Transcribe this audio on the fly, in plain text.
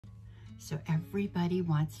So everybody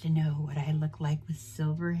wants to know what I look like with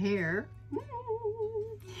silver hair.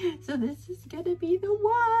 So this is gonna be the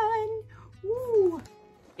one. Ooh.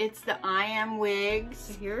 It's the I Am Wigs.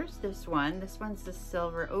 So here's this one. This one's the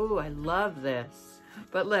silver. Oh, I love this.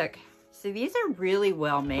 But look, see, these are really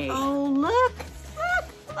well made. Oh, look, look,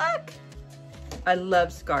 look. I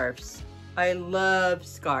love scarves. I love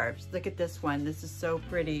scarves. Look at this one. This is so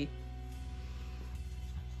pretty.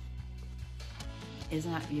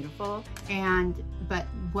 Isn't that beautiful? But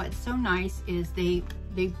what's so nice is they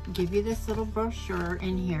give you this little brochure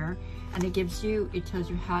in here, and it tells you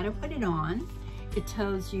how to put it on. It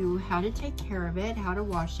tells you how to take care of it, how to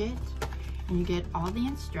wash it, and you get all the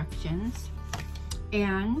instructions.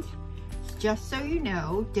 And just so you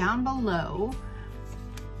know, down below,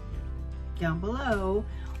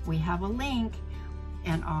 we have a link,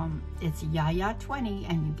 and it's Yaya20,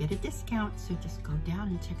 and you get a discount. So just go down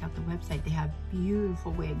and check out the website. They have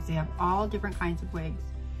beautiful wigs. They have all different kinds of wigs.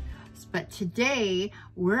 But today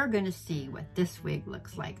we're gonna see what this wig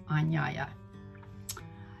looks like on Yaya.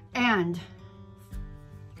 And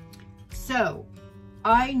so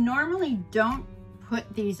I normally don't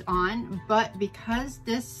put these on, but because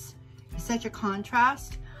this is such a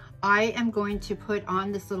contrast, I am going to put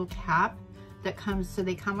on this little cap that comes, so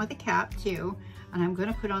they come with a cap too, and I'm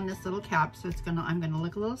gonna put on this little cap, so I'm gonna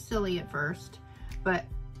look a little silly at first, but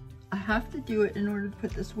I have to do it in order to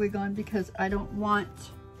put this wig on, because I don't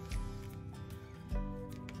want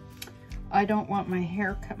my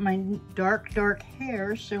hair, my dark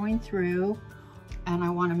hair showing through, and I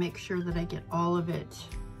want to make sure that I get all of it,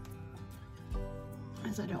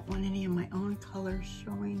 as I don't want any of my own color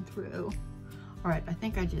showing through. All right, I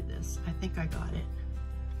think I did this. I think I got it.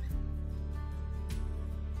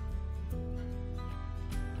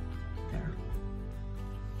 There.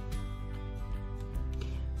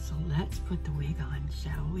 So let's put the wig on,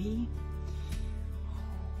 shall we?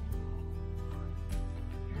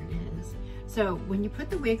 There it is. So when you put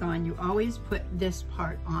the wig on, you always put this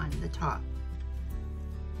part on the top.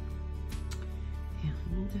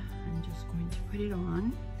 And I'm just going to put it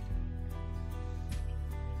on.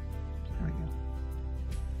 There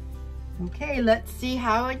we go. Okay, let's see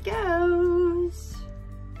how it goes.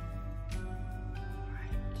 All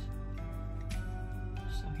right.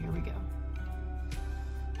 So here we go.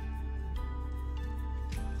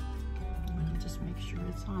 I'm gonna just make sure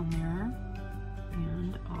it's on there,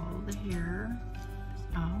 and all the hair is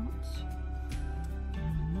out.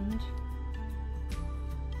 And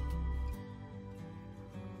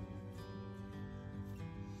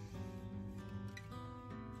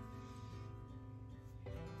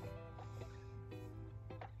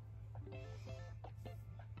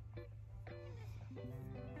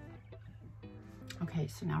okay,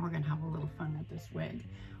 so now we're gonna have a little fun with this wig.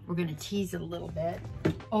 We're gonna tease it a little bit.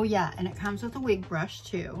 Oh yeah, and it comes with a wig brush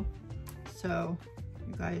too. So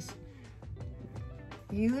you guys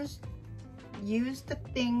use the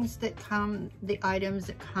things that the items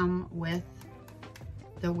that come with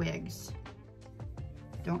the wigs.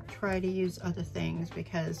 Don't try to use other things,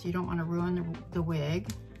 because you don't want to ruin the wig.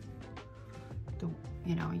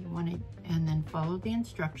 You know, you want to, and then follow the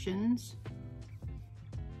instructions.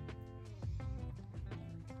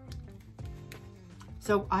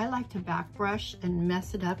 So I like to back brush and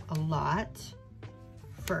mess it up a lot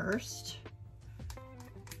first.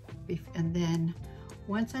 And then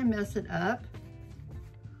once I mess it up,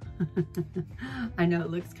 I know it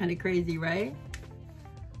looks kind of crazy, right?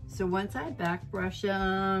 So once I back brush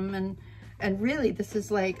them, and really this is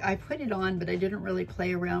like, I put it on, but I didn't really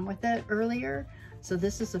play around with it earlier. So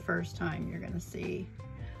this is the first time you're gonna see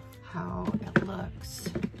how it looks.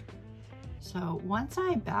 So once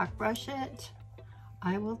I back brush it,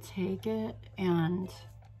 I will take it and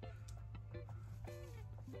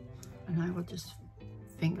I will just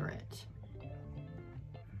finger it.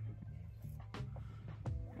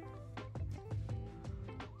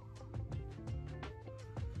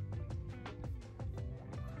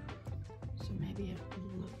 So maybe it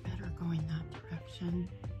would look better going that direction.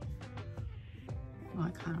 Well,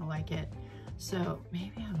 I kind of like it. So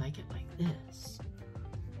maybe I like it like this.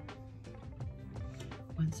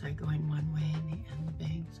 One side going one way and the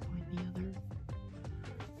bangs going the other.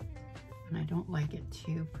 And I don't like it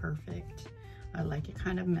too perfect. I like it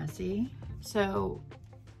kind of messy. So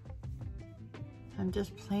I'm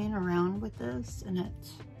just playing around with this, and I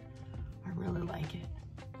really like it.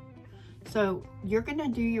 So you're gonna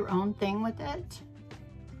do your own thing with it.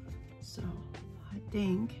 So I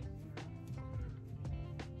think,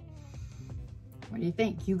 what do you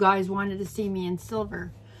think? You guys wanted to see me in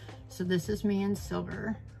silver. So this is me in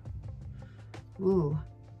silver. Ooh,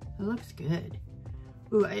 it looks good.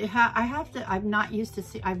 Ooh, I have to, I'm not used to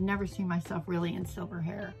see, I've never seen myself really in silver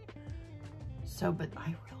hair. So, but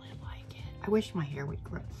I really like it. I wish my hair would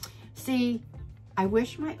grow. See, I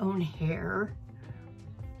wish my own hair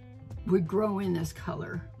would grow in this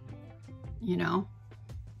color, you know,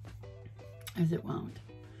 as it won't.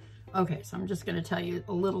 Okay, so I'm just going to tell you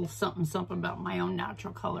a little something about my own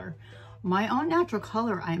natural color. My own natural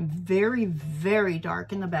color, I'm very, very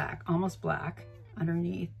dark in the back, almost black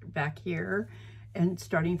underneath back here, and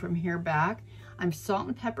starting from here back. I'm salt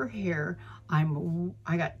and pepper hair. I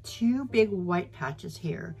got 2 big white patches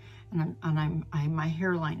here, and my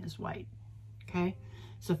hairline is white. Okay,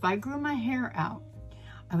 so if I grew my hair out,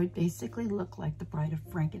 I would basically look like the Bride of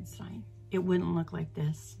Frankenstein. It wouldn't look like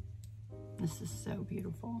this. This is so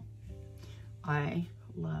beautiful. I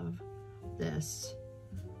love this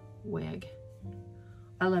wig.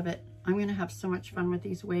 I love it. I'm gonna have so much fun with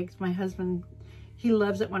these wigs. My husband, he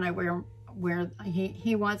loves it when I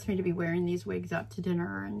he wants me to be wearing these wigs out to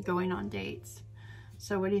dinner and going on dates.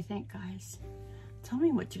 So what do you think, guys? Tell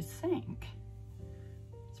me what you think.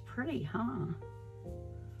 It's pretty, huh?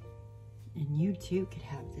 And you too could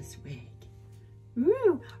have this wig.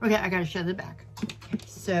 Woo! Okay, I gotta show the back. Okay,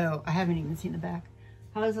 so I haven't even seen the back.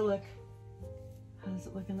 How does it look? How does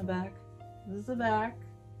it look in the back? This is the back.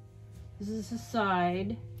 This is the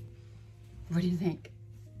side. What do you think?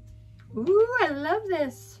 Ooh, I love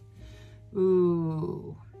this.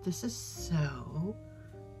 Ooh, this is so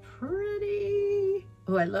pretty.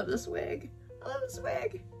 Oh, I love this wig. I love this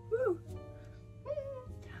wig. Woo.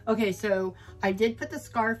 Okay, so I did put the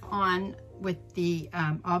scarf on with the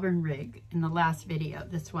Auburn rig in the last video,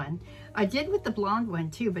 this one. I did with the blonde one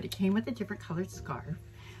too, but it came with a different colored scarf.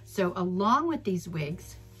 So along with these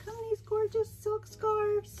wigs, come these gorgeous silk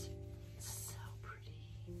scarves. So pretty.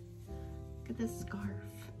 Look at this scarf.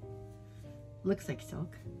 Looks like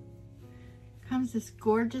silk. Comes this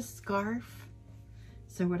gorgeous scarf.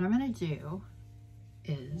 So what I'm gonna do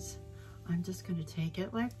is I'm just gonna take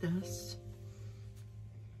it like this.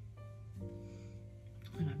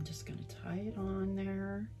 And I'm just gonna tie it on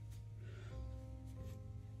there.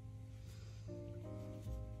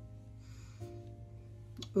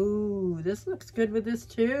 Ooh, this looks good with this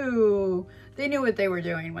too. They knew what they were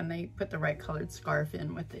doing when they put the right colored scarf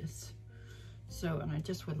in with this. So, and I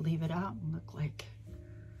just would leave it out and look like,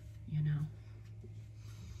 you know.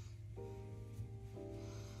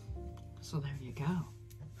 So there you go.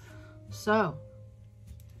 So,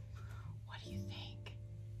 what do you think?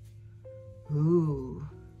 Ooh.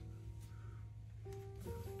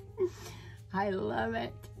 I love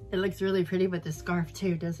it. It looks really pretty with the scarf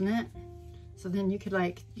too, doesn't it? So then you could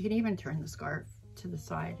you can even turn the scarf to the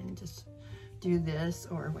side and just do this,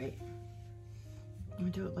 or wait. I'm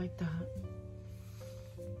gonna do it like that.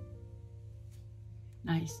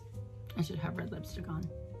 Nice. I should have red lipstick on.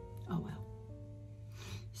 Oh well.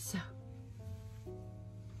 So,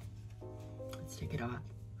 let's take it off.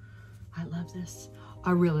 I love this.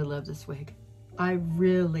 I really love this wig. I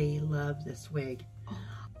really love this wig.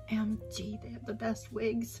 OMG, they have the best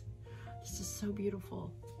wigs. This is so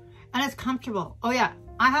beautiful. And it's comfortable. Oh yeah,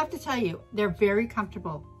 I have to tell you, they're very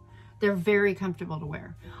comfortable. They're very comfortable to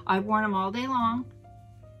wear. I've worn them all day long.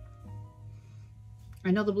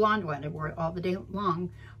 I know the blonde one, I wore it all the day long,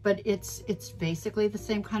 but it's basically the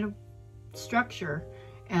same kind of structure,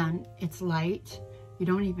 and it's light. You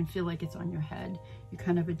don't even feel like it's on your head. You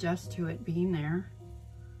kind of adjust to it being there.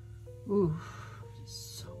 Ooh,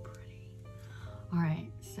 so pretty. All right,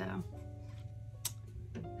 so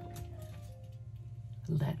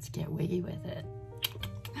let's get wiggy with it.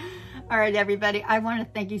 All right, everybody, I want to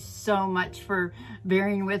thank you so much for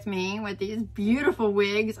bearing with me with these beautiful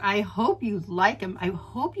wigs. I hope you like them. I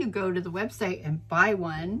hope you go to the website and buy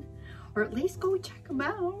one, or at least go check them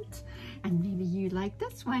out. And maybe you like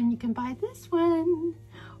this one, you can buy this one.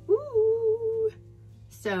 Ooh.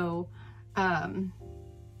 So, yeah.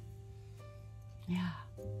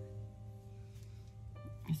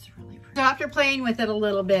 It's really pretty. So after playing with it a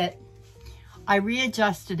little bit, I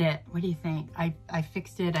readjusted it. What do you think? I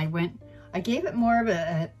fixed it. I gave it more of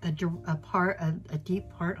a deep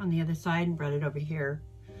part on the other side and brought it over here.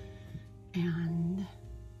 And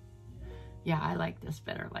yeah, I like this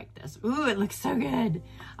better like this. Ooh, it looks so good.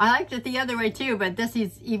 I liked it the other way too, but this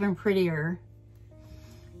is even prettier.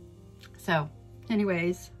 So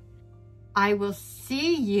anyways, I will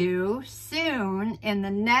see you soon in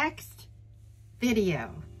the next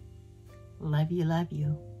video. Love you, love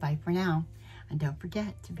you. Bye for now. And don't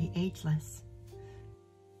forget to be ageless.